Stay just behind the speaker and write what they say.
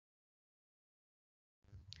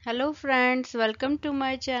Hello friends, welcome to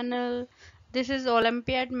my channel. This is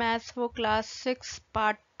Olympiad Maths for class 6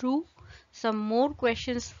 part 2. Some more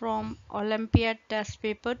questions from Olympiad test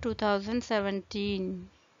paper 2017.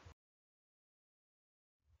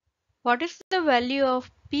 What is the value of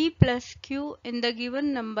p plus q in the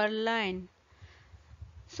given number line?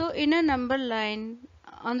 So in a number line,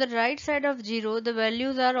 on the right side of 0 the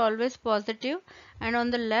values are always positive and on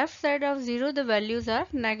the left side of 0 the values are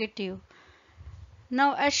negative.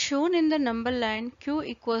 Now as shown in the number line, q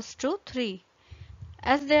equals to 3.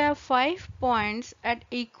 As there are 5 points at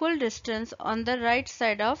equal distance on the right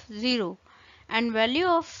side of 0 and value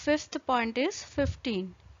of fifth point is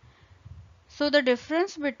 15. So the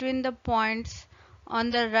difference between the points on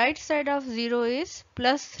the right side of 0 is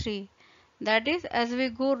plus 3. That is, as we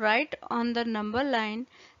go right on the number line,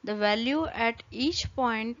 the value at each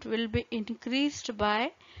point will be increased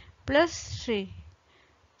by plus 3.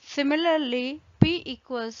 Similarly, p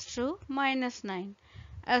equals to minus 9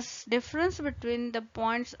 as difference between the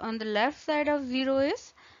points on the left side of 0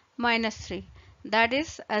 is minus 3. That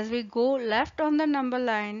is, as we go left on the number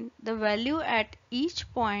line, the value at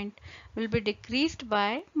each point will be decreased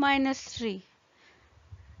by minus 3.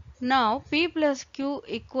 Now p plus q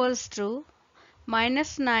equals to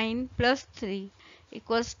minus 9 plus 3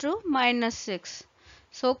 equals to minus 6.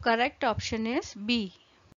 So correct option is B.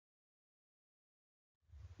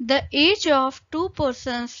 The age of two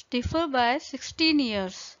persons differ by 16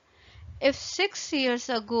 years. If 6 years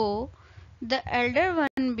ago the elder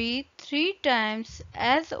one be 3 times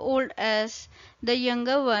as old as the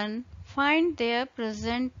younger one, find their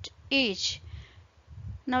present age.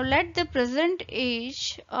 Now let the present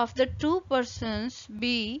age of the two persons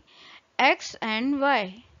be x and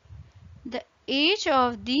y. The age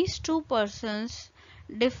of these two persons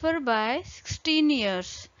differ by 16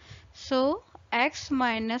 years. So x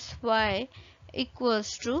minus y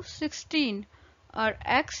equals to 16 or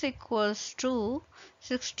x equals to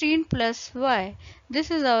 16 plus y.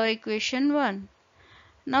 This is our equation 1.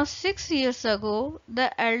 Now 6 years ago the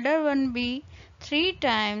elder one be 3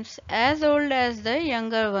 times as old as the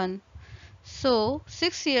younger one. So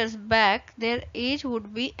 6 years back their age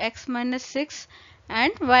would be x minus 6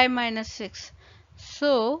 and y minus 6.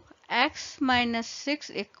 So x minus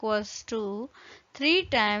 6 equals to 3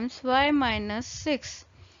 times y minus 6.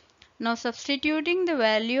 Now substituting the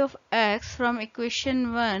value of x from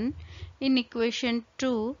equation 1 in equation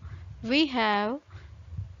 2, we have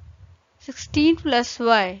 16 plus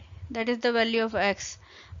y, that is the value of x,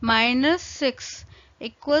 minus 6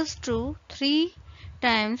 equals to 3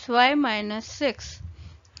 times y minus 6,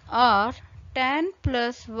 or 10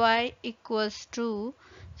 plus y equals to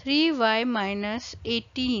 3y minus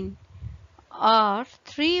 18, or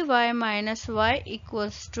 3y minus y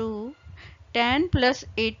equals to 10 plus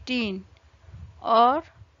 18, or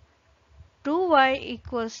 2y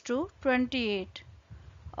equals to 28,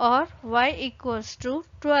 or y equals to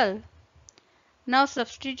 12. Now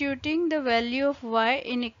substituting the value of y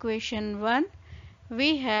in equation 1,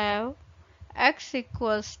 we have x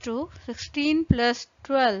equals to 16 plus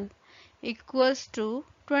 12 equals to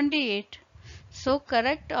 28. So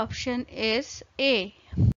correct option is A.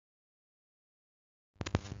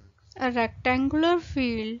 A rectangular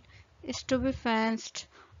field is to be fenced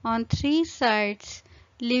on 3 sides,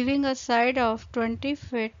 leaving a side of 20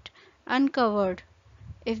 feet uncovered.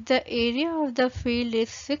 If the area of the field is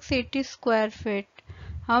 680 square feet,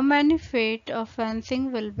 how many feet of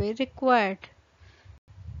fencing will be required?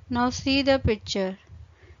 Now see the picture.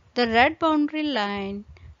 The red boundary line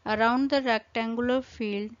around the rectangular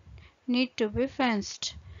field need to be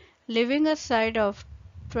fenced, leaving a side of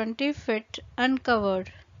 20 feet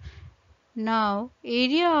uncovered. Now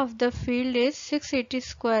area of the field is 680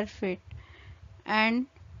 square feet and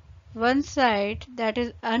one side that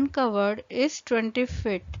is uncovered is 20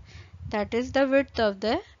 feet. That is the width of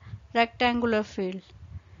the rectangular field.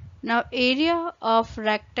 Now area of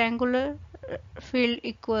rectangular field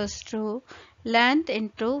equals to length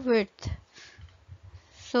into width.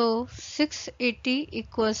 So 680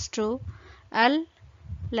 equals to L,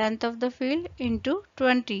 length of the field, into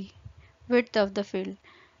 20, width of the field,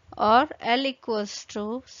 or L equals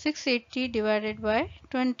to 680 divided by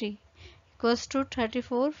 20 equals to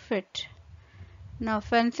 34 feet. Now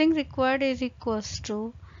fencing required is equals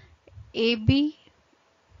to AB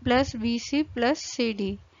plus BC plus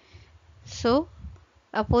CD. So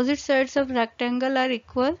opposite sides of rectangle are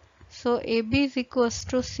equal. So AB is equals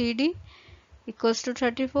to CD equals to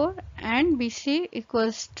 34 and BC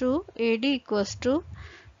equals to AD equals to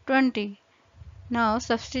 20. Now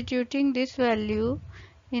substituting this value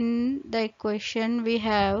in the equation, we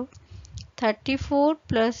have 34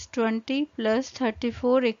 plus 20 plus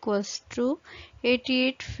 34 equals to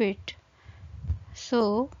 88 feet.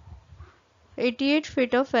 So 88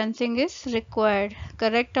 feet of fencing is required.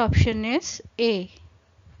 Correct option is A.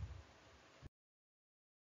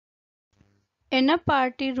 In a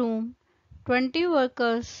party room, 20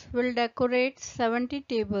 workers will decorate 70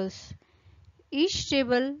 tables. Each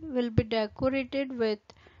table will be decorated with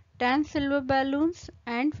 10 silver balloons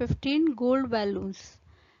and 15 gold balloons.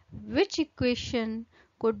 Which equation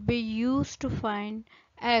could be used to find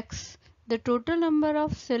X, the total number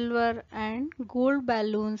of silver and gold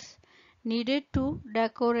balloons needed to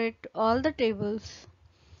decorate all the tables?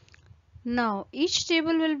 Now, each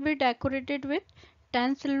table will be decorated with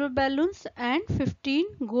 10 silver balloons and 15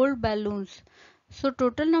 gold balloons. So,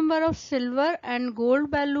 total number of silver and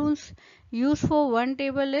gold balloons used for one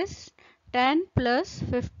table is 10 plus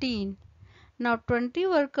 15. Now, 20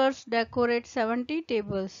 workers decorate 70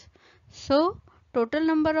 tables. So, total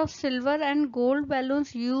number of silver and gold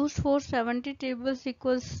balloons used for 70 tables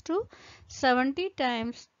equals to 70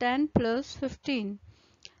 times 10 plus 15.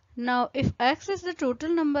 Now, if X is the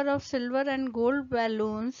total number of silver and gold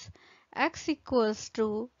balloons, X equals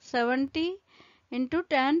to 70 into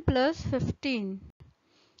 10 plus 15.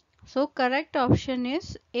 So, correct option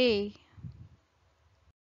is A.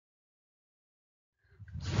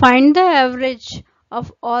 Find the average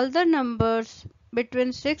of all the numbers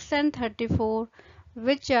between 6 and 34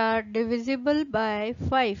 which are divisible by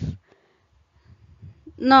 5.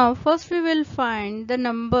 Now, first we will find the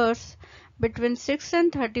numbers between 6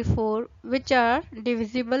 and 34 which are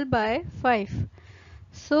divisible by 5.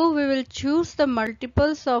 So we will choose the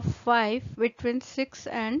multiples of 5 between 6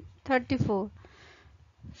 and 34.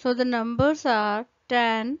 So the numbers are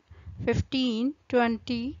 10, 15,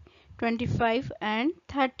 20, 25 and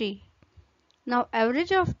 30. Now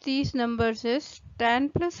average of these numbers is 10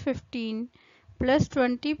 plus 15 plus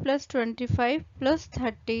 20 plus 25 plus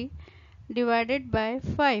 30 divided by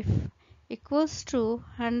 5 equals to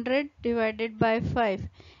 100 divided by 5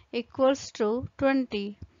 equals to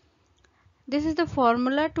 20. This is the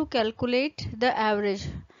formula to calculate the average,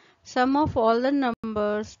 sum of all the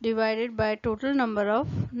numbers divided by total number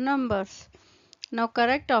of numbers. Now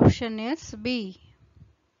correct option is B.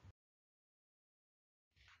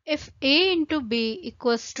 If A into B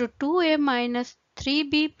equals to 2A minus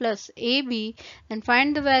 3B plus AB, then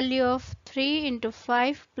find the value of 3 into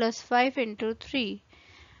 5 plus 5 into 3.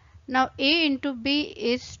 Now A into B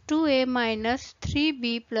is 2A minus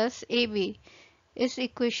 3B plus AB is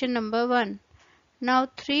equation number 1. Now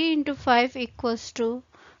 3 into 5 equals to,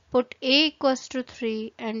 put A equals to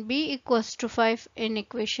 3 and B equals to 5 in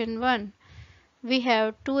equation 1. We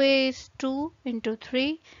have 2A is 2 into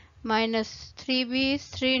 3 minus 3B is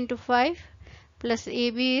 3 into 5 plus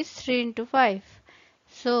AB is 3 into 5.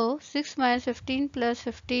 So 6 minus 15 plus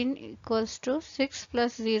 15 equals to 6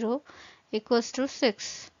 plus 0 equals to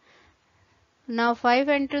 6. Now 5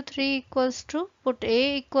 into 3 equals to, put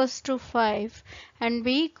A equals to 5 and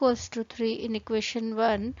B equals to 3 in equation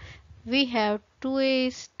 1. We have 2A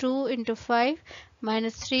is 2 into 5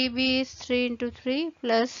 minus 3B is 3 into 3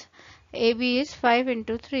 plus AB is 5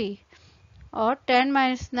 into 3, or 10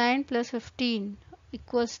 minus 9 plus 15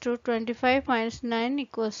 equals to 25 minus 9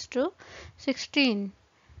 equals to 16.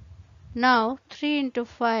 Now 3 into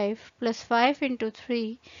 5 plus 5 into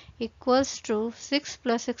 3 equals to 6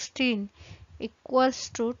 plus 16 equals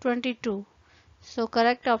to 22. So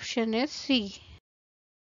correct option is C.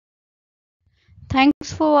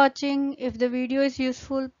 Thanks for watching. If the video is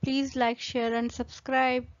useful, please like, share and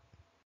subscribe.